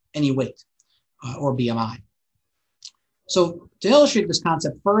losing any weight or BMI. So to illustrate this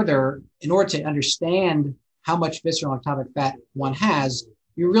concept further, in order to understand how much visceral and ectopic fat one has,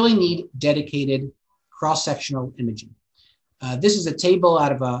 you really need dedicated cross-sectional imaging. This is a table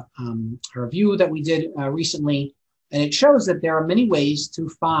out of a review that we did recently, and it shows that there are many ways to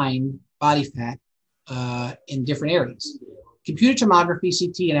find body fat in different areas. Computed tomography,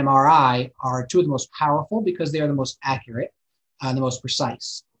 CT, and MRI are two of the most powerful because they are the most accurate and the most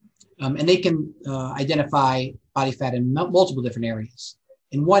precise. And they can identify body fat in multiple different areas.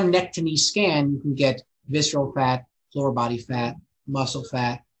 In one neck-to-knee scan, you can get visceral fat, lower body fat, muscle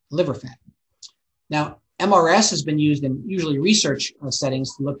fat, liver fat. Now, MRS has been used in usually research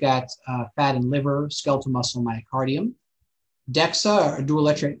settings to look at fat in liver, skeletal muscle, myocardium. DEXA, or dual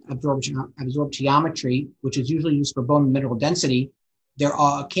electric absorptiometry, which is usually used for bone mineral density,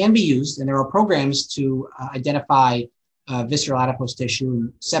 can be used, and there are programs to identify visceral adipose tissue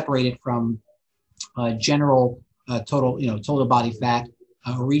and separate it from general total body fat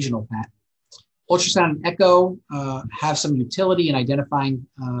or regional fat. Ultrasound and echo have some utility in identifying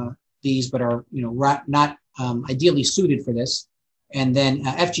these, but are not ideally suited for this. And then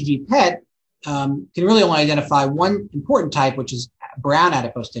FGG PET can really only identify one important type, which is brown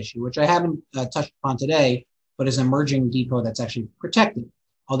adipose tissue, which I haven't touched upon today, but is an emerging depot that's actually protected,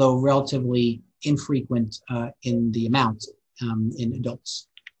 although relatively infrequent in the amount in adults.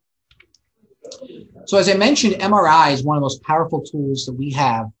 So as I mentioned, MRI is one of the most powerful tools that we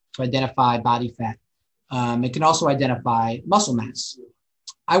have to identify body fat. It can also identify muscle mass.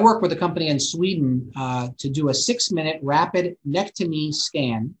 I work with a company in Sweden to do a 6-minute rapid neck-to-knee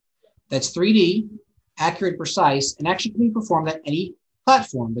scan that's 3D, accurate, precise, and actually can be performed at any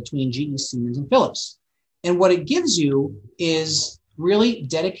platform between GE, Siemens, and Philips. And what it gives you is really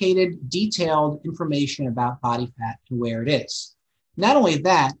dedicated, detailed information about body fat and where it is. Not only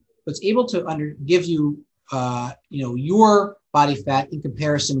that, but it's able to give you, your body fat in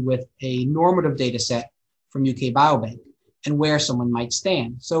comparison with a normative data set from UK Biobank and where someone might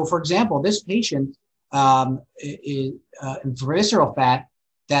stand. So, for example, this patient is visceral fat,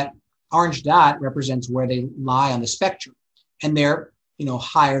 that orange dot represents where they lie on the spectrum, and they're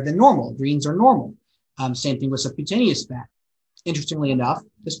higher than normal. Greens are normal. Same thing with subcutaneous fat. Interestingly enough,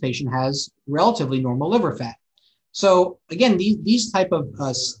 this patient has relatively normal liver fat. So again, these type of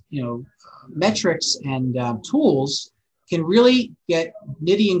metrics and tools can really get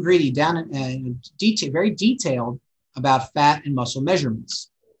nitty and gritty down and very detailed about fat and muscle measurements.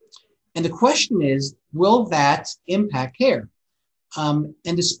 And the question is, will that impact care? And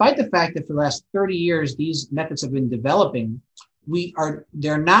despite the fact that for the last 30 years, these methods have been developing,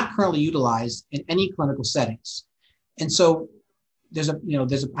 they're not currently utilized in any clinical settings. And so I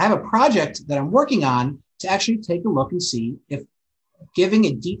have a project that I'm working on to actually take a look and see if giving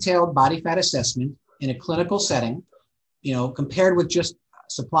a detailed body fat assessment in a clinical setting, compared with just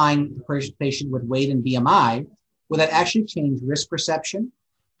supplying the patient with weight and BMI, will that actually change risk perception,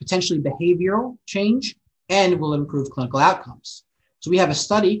 potentially behavioral change, and will improve clinical outcomes. So we have a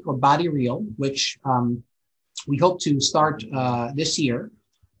study called Body Real, which we hope to start this year,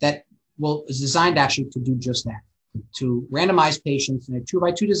 that is designed actually to do just that, to randomize patients in a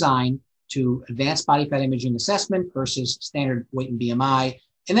 2x2 design to advanced body fat imaging assessment versus standard weight and BMI,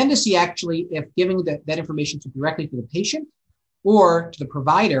 and then to see actually if giving that information directly to the patient or to the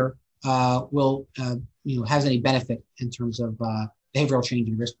provider has any benefit in terms of behavioral change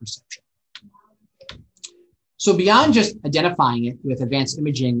and risk perception. So beyond just identifying it with advanced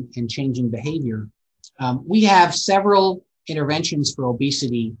imaging and changing behavior, we have several interventions for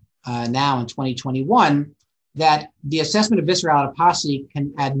obesity now in 2021 that the assessment of visceral adiposity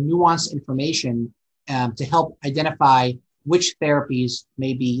can add nuanced information to help identify which therapies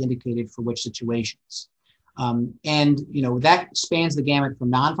may be indicated for which situations. That spans the gamut from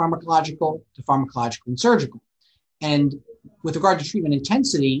non-pharmacological to pharmacological and surgical. And with regard to treatment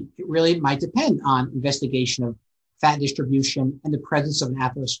intensity, it really might depend on investigation of fat distribution and the presence of an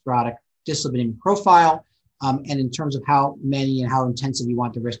atherosclerotic dyslipidemia profile, and in terms of how many and how intensive you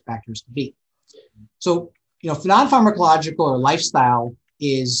want the risk factors to be. So, for non-pharmacological or lifestyle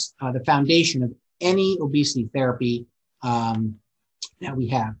is the foundation of any obesity therapy that we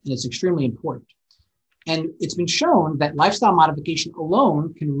have, and it's extremely important. And it's been shown that lifestyle modification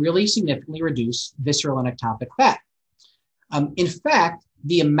alone can really significantly reduce visceral and ectopic fat. In fact,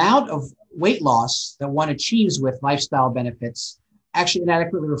 the amount of weight loss that one achieves with lifestyle benefits actually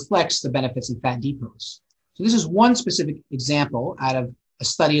inadequately reflects the benefits in fat depots. So this is one specific example out of a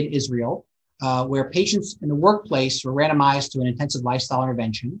study in Israel where patients in the workplace were randomized to an intensive lifestyle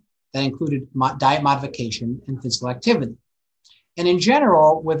intervention that included diet modification and physical activity. And in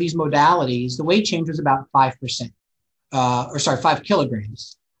general, with these modalities, the weight change was about 5%, 5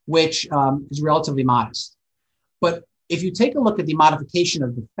 kilograms, which is relatively modest. But if you take a look at the modification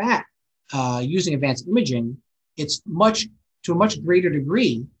of the fat using advanced imaging, it's to a much greater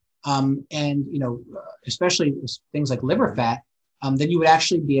degree, especially things like liver fat, than you would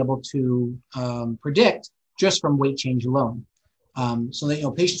actually be able to predict just from weight change alone. So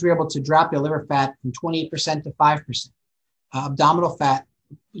that patients were able to drop their liver fat from 28% to 5%. Abdominal fat,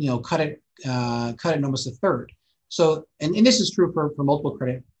 cut it almost a third. So, and this is true for multiple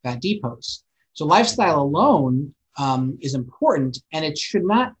credit fat depots. So lifestyle alone is important, and it should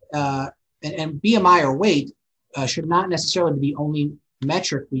not, and BMI or weight should not necessarily be the only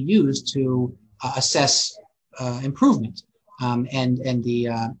metric we use to assess improvement and the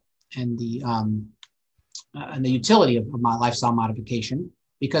utility of lifestyle modification,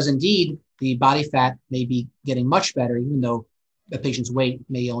 because indeed the body fat may be getting much better, even though the patient's weight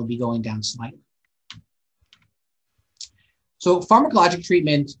may only be going down slightly. So pharmacologic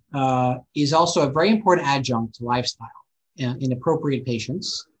treatment is also a very important adjunct to lifestyle in appropriate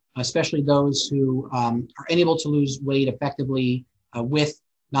patients, especially those who are unable to lose weight effectively with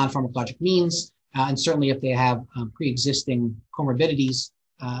non-pharmacologic means, and certainly if they have pre-existing comorbidities,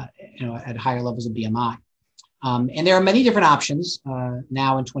 at higher levels of BMI. And there are many different options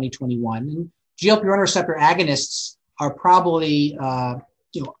now in 2021. And GLP-1 receptor agonists are probably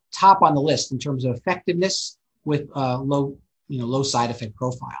top on the list in terms of effectiveness with low side effect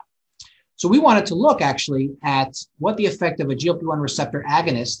profile. So we wanted to look actually at what the effect of a GLP-1 receptor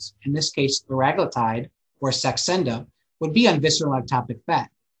agonist, in this case liraglutide or Saxenda, would be on visceral and ectopic fat.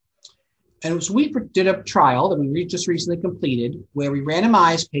 And so we did a trial that we just recently completed where we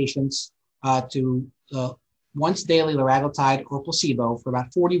randomized patients to once daily liraglutide or placebo for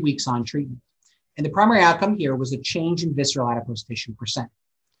about 40 weeks on treatment. And the primary outcome here was a change in visceral adipose tissue percent.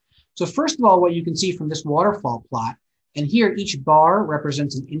 So first of all, what you can see from this waterfall plot, and here each bar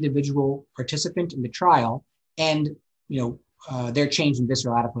represents an individual participant in the trial and their change in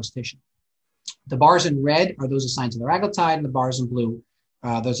visceral adipose tissue. The bars in red are those assigned to liraglutide, and the bars in blue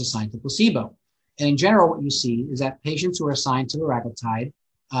those assigned to placebo. And in general, what you see is that patients who are assigned to liraglutide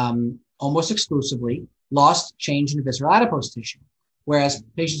almost exclusively lost change in visceral adipose tissue, whereas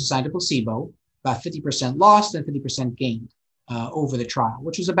patients assigned to placebo about 50% lost and 50% gained over the trial,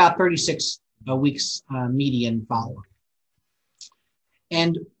 which was about 36 weeks median follow-up.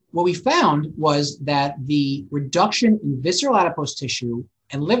 And what we found was that the reduction in visceral adipose tissue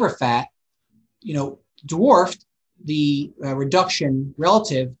and liver fat, dwarfed the reduction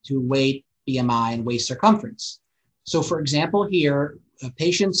relative to weight, BMI, and waist circumference. So, for example, here,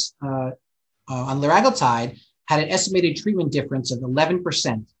 patients on liraglutide had an estimated treatment difference of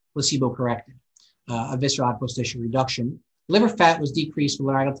 11% placebo-corrected of visceral adipose tissue reduction. Liver fat was decreased with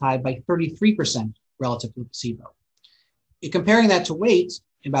liraglutide by 33% relative to placebo. Comparing that to weight,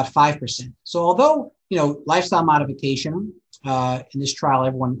 about 5%. So although, lifestyle modification, in this trial,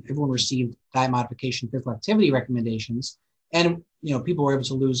 everyone received diet modification, physical activity recommendations, and, people were able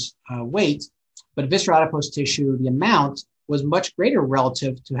to lose weight, but visceral adipose tissue, the amount was much greater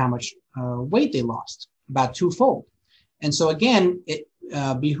relative to how much weight they lost, about twofold. And so again, it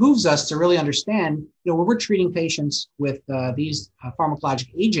behooves us to really understand, when we're treating patients with these pharmacologic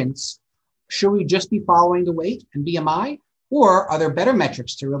agents, should we just be following the weight and BMI, or are there better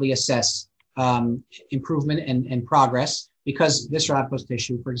metrics to really assess improvement and progress? Because visceral adipose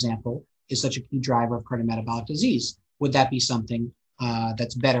tissue, for example, is such a key driver of cardiometabolic disease. Would that be something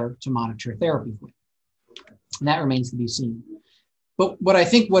that's better to monitor therapy with? And that remains to be seen. But what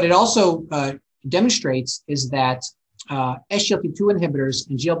it also demonstrates is that SGLT2 inhibitors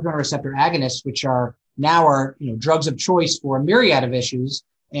and GLP-1 receptor agonists, which are now our drugs of choice for a myriad of issues,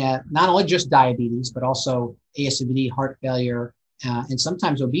 and not only just diabetes, but also ASCVD, heart failure, and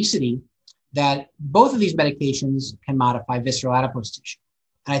sometimes obesity, that both of these medications can modify visceral adipose tissue.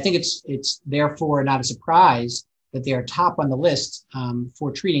 And I think it's therefore not a surprise that they are top on the list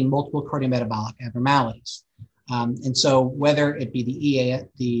for treating multiple cardiometabolic abnormalities. And so whether it be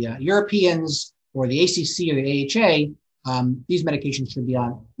the Europeans or the ACC or the AHA, these medications should be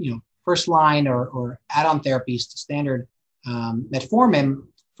on first line or add-on therapies to standard metformin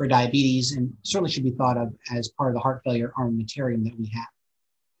for diabetes, and certainly should be thought of as part of the heart failure armamentarium that we have.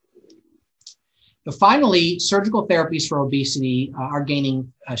 But finally, surgical therapies for obesity are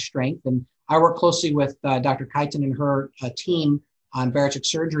gaining strength, and I work closely with Dr. Kaitan and her team on bariatric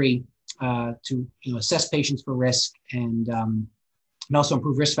surgery to assess patients for risk and also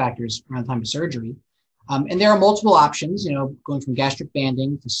improve risk factors around the time of surgery. And there are multiple options, going from gastric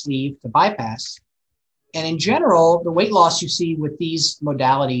banding to sleeve to bypass. And in general, the weight loss you see with these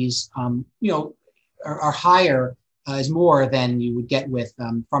modalities, are higher, is more than you would get with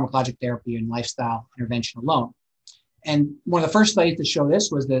pharmacologic therapy and lifestyle intervention alone. And one of the first studies to show this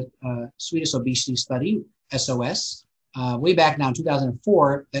was the Swedish obesity study, SOS, way back now in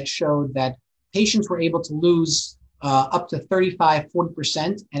 2004, that showed that patients were able to lose up to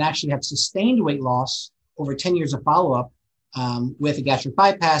 35-40% and actually have sustained weight loss over 10 years of follow-up with a gastric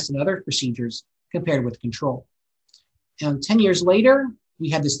bypass and other procedures compared with control. And 10 years later, we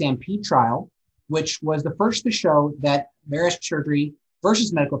had the STAMPEDE trial, which was the first to show that bariatric surgery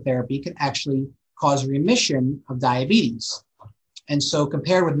versus medical therapy can actually cause remission of diabetes. And so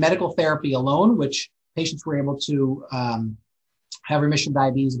compared with medical therapy alone, which patients were able to have remission of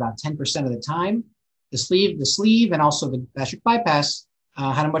diabetes about 10% of the time, the sleeve and also the gastric bypass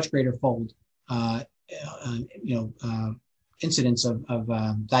had a much greater fold incidence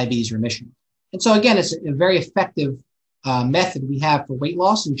of diabetes remission. And so again, it's a very effective method we have for weight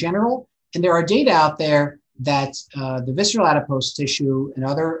loss in general. And there are data out there that the visceral adipose tissue and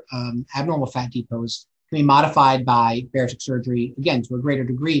other abnormal fat depots can be modified by bariatric surgery, again, to a greater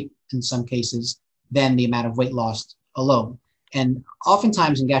degree in some cases than the amount of weight lost alone. And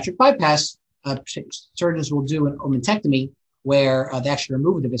oftentimes in gastric bypass, surgeons will do an omentectomy where they actually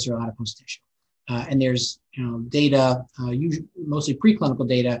remove the visceral adipose tissue. And there's data, usually mostly preclinical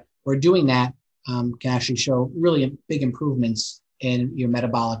data, where doing that can actually show really big improvements in your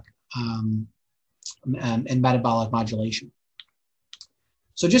metabolic and metabolic modulation.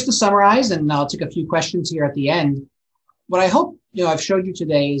 So just to summarize, and I'll take a few questions here at the end, what I hope I've showed you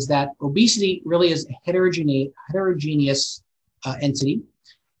today is that obesity really is a heterogeneous entity,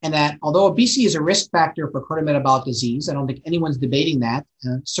 and that although obesity is a risk factor for cardiometabolic disease, I don't think anyone's debating that,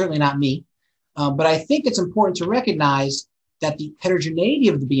 certainly not me, but I think it's important to recognize that the heterogeneity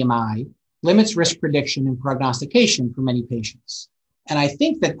of the BMI limits risk prediction and prognostication for many patients. And I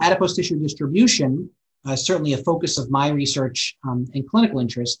think that adipose tissue distribution, certainly a focus of my research and clinical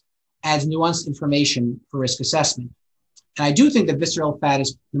interest, adds nuanced information for risk assessment. And I do think that visceral fat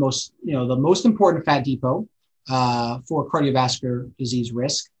is the most important fat depot for cardiovascular disease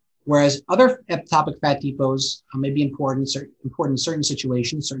risk, whereas other ectopic fat depots may be important in certain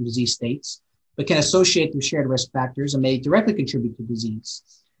situations, certain disease states, but can associate with shared risk factors and may directly contribute to disease.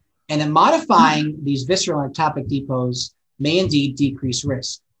 And then modifying these visceral and ectopic depots may indeed decrease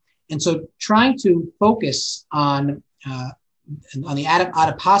risk. And so trying to focus on the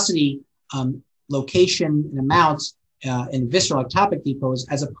adiposity location and amounts in visceral ectopic depots,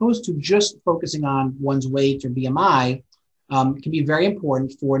 as opposed to just focusing on one's weight or BMI, can be very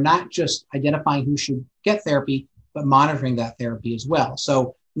important for not just identifying who should get therapy, but monitoring that therapy as well.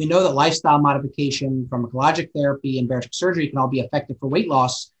 So we know that lifestyle modification, pharmacologic therapy, and bariatric surgery can all be effective for weight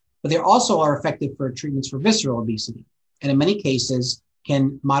loss, but they also are effective for treatments for visceral obesity. And in many cases,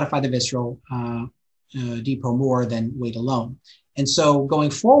 can modify the visceral depot more than weight alone. And so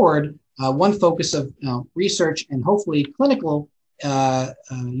going forward, one focus of research and hopefully clinical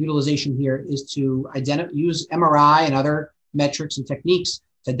utilization here is to use MRI and other metrics and techniques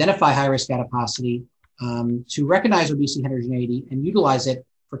to identify high-risk adiposity, to recognize obesity heterogeneity and utilize it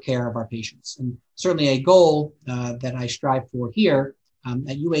for care of our patients. And certainly a goal that I strive for here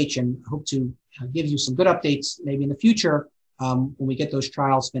at UH, and hope to give you some good updates maybe in the future when we get those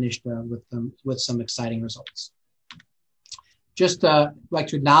trials finished with some exciting results. Just like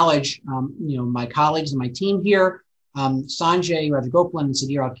to acknowledge, my colleagues and my team here, Sanjay Rajagopalan and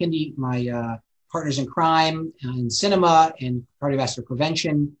Sudhir Alkindi, my partners in crime, in cinema, and cardiovascular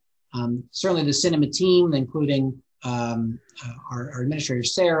prevention. Certainly the cinema team, including our administrator,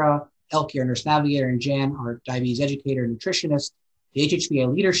 Sarah, Elke, our nurse navigator, and Jan, our diabetes educator and nutritionist, the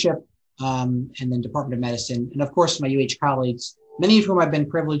HHVA leadership, and then Department of Medicine, and of course my UH colleagues, many of whom I've been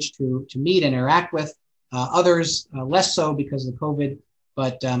privileged to meet and interact with, others less so because of COVID,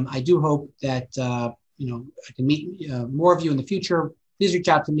 but I do hope that I can meet more of you in the future. Please reach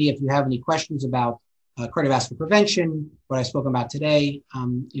out to me if you have any questions about cardiovascular prevention, what I've spoken about today,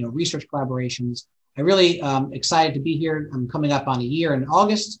 research collaborations. I'm really excited to be here. I'm coming up on a year in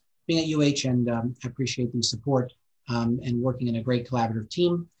August being at UH, and I appreciate the support and working in a great collaborative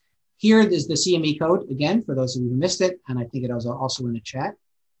team. Here is the CME code, again, for those of you who missed it, and I think it was also in the chat.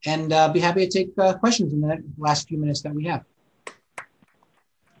 And be happy to take questions in the last few minutes that we have.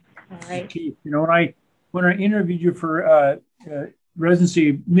 All right. Keith, when I interviewed you for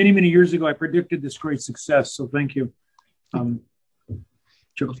residency many years ago, I predicted this great success. So thank you.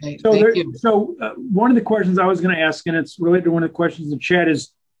 Okay, so one of the questions I was going to ask, and it's related to one of the questions in the chat,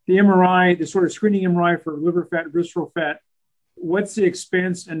 is the MRI, the sort of screening MRI for liver fat, visceral fat. What's the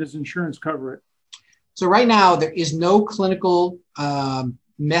expense, and does insurance cover it? So right now there is no clinical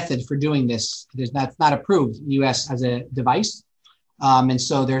method for doing this. It's not approved in the U.S. as a device. And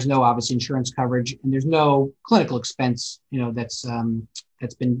so there's no obviously insurance coverage, and there's no clinical expense, that's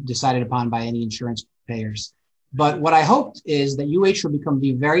been decided upon by any insurance payers. But what I hoped is that UH will become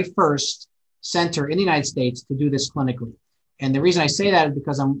the very first center in the United States to do this clinically. And the reason I say that is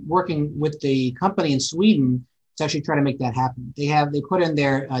because I'm working with the company in Sweden to actually try to make that happen. They put in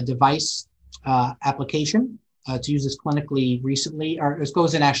their device application to use this clinically recently, or this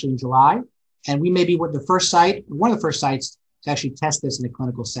goes in actually in July. And we may be one of the first sites to actually test this in a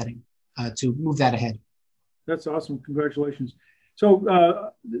clinical setting to move that ahead. That's awesome. Congratulations. So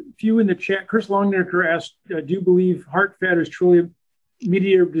a few in the chat, Chris Longnecker asked, do you believe heart fat is truly a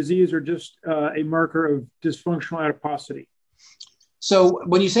mediator of disease or just a marker of dysfunctional adiposity? So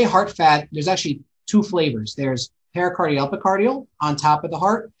when you say heart fat, there's actually two flavors. There's pericardial epicardial on top of the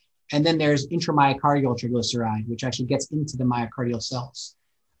heart, and then there's intramyocardial triglyceride, which actually gets into the myocardial cells.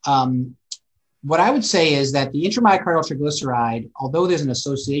 What I would say is that the intramyocardial triglyceride, although there's an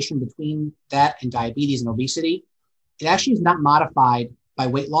association between that and diabetes and obesity, it actually is not modified by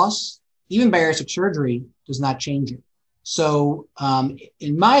weight loss. Even bariatric surgery does not change it. So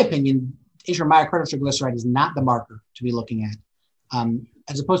in my opinion, intramyocardial triglyceride is not the marker to be looking at.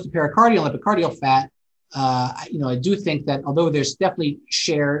 As opposed to pericardial and epicardial fat, I do think that although there's definitely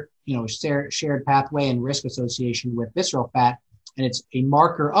shared pathway and risk association with visceral fat, and it's a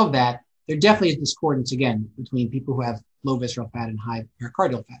marker of that, there definitely is discordance again between people who have low visceral fat and high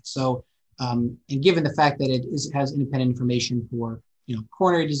pericardial fat. So, and given the fact that it has independent information for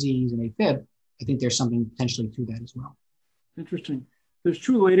coronary disease and AFib, I think there's something potentially to that as well. Interesting. There's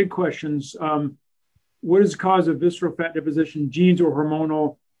two related questions. What is the cause of visceral fat deposition, genes or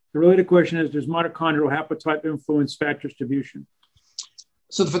hormonal? The related question is, does mitochondrial haplotype influence fat distribution?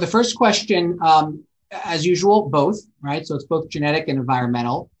 So for the first question, as usual, both, right? So it's both genetic and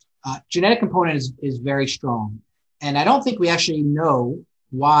environmental. Genetic component is very strong. And I don't think we actually know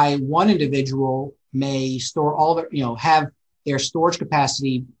why one individual may store all their, have their storage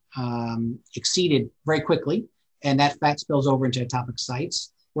capacity exceeded very quickly, and that fat spills over into atopic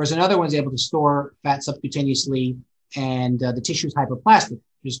sites, whereas another one's able to store fat subcutaneously, and the tissue is hypoplastic,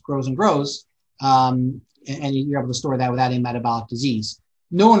 just grows and grows, and you're able to store that without any metabolic disease.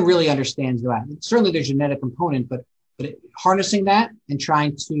 no one really understands that. Certainly there's a genetic component, but harnessing that and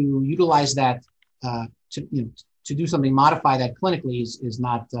trying to utilize that to do something, modify that clinically is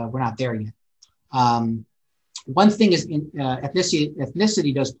not, we're not there yet. One thing is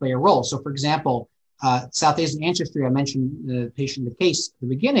ethnicity does play a role. So for example, South Asian ancestry, I mentioned the patient, the case at the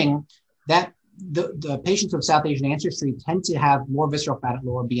beginning, that the patients of South Asian ancestry tend to have more visceral fat at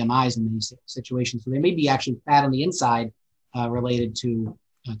lower BMIs in many situations. So they may be actually fat on the inside related to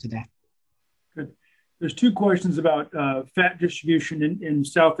that. Good. There's two questions about fat distribution in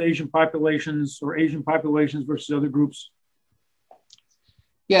South Asian populations or Asian populations versus other groups.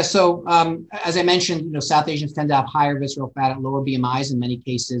 Yeah, so as I mentioned, South Asians tend to have higher visceral fat at lower BMIs in many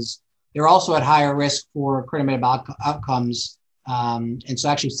cases. They're also at higher risk for cardiometabolic outcomes. And so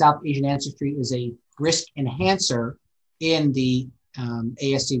actually South Asian ancestry is a risk enhancer in the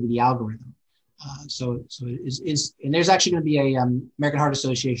ASCVD algorithm. So it is, and there's actually going to be a American Heart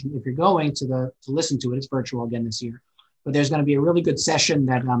Association, if you're going to listen to it, it's virtual again this year, but there's going to be a really good session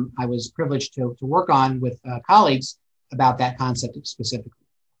that I was privileged to work on with colleagues about that concept specifically.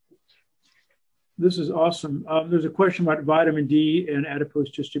 This is awesome. There's a question about vitamin D and adipose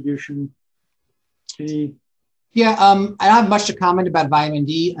distribution. Yeah, I don't have much to comment about vitamin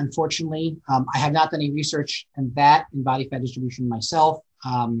D, unfortunately. I have not done any research on that in body fat distribution myself,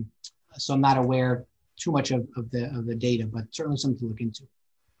 so I'm not aware too much of the data, but certainly something to look into.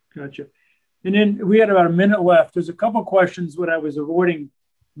 Gotcha. And then we had about a minute left. There's a couple of questions what I was avoiding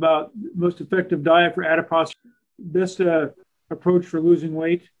about most effective diet for adiposity, best approach for losing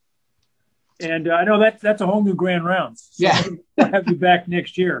weight. And I know that's a whole new grand rounds. So yeah, I'll have you back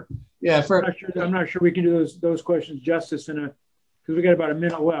next year. Yeah, I'm not sure we can do those questions justice because we got about a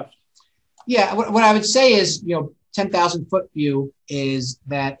minute left. Yeah, what I would say is 10,000 foot view is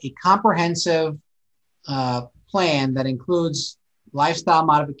that a comprehensive plan that includes lifestyle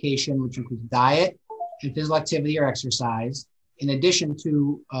modification, which includes diet and physical activity or exercise, in addition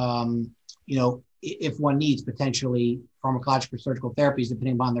to if one needs potentially pharmacological or surgical therapies,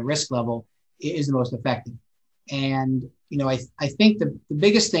 depending upon the risk level, is the most effective. And I think the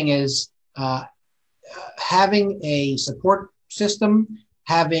biggest thing is having a support system,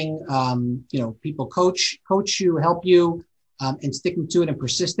 having people coach you, help you, and sticking to it, and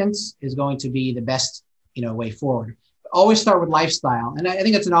persistence is going to be the best way forward. Always start with lifestyle, and I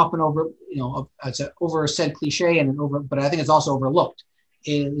think it's an often it's an oversaid cliche, but I think it's also overlooked.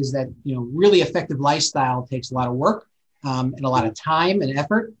 Is that really effective lifestyle takes a lot of work and a lot of time and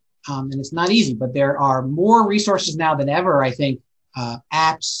effort. And it's not easy, but there are more resources now than ever, I think,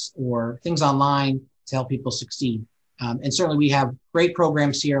 apps or things online to help people succeed. And certainly we have great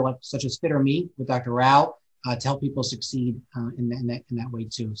programs here, such as Fit or Me with Dr. Rao, to help people succeed in that way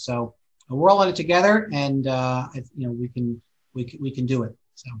too. So we're all in it together, and we can do it.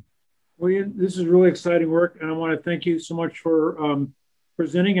 So, well, this is really exciting work, and I want to thank you so much for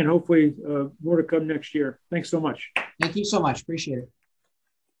presenting, and hopefully more to come next year. Thanks so much. Thank you so much. Appreciate it.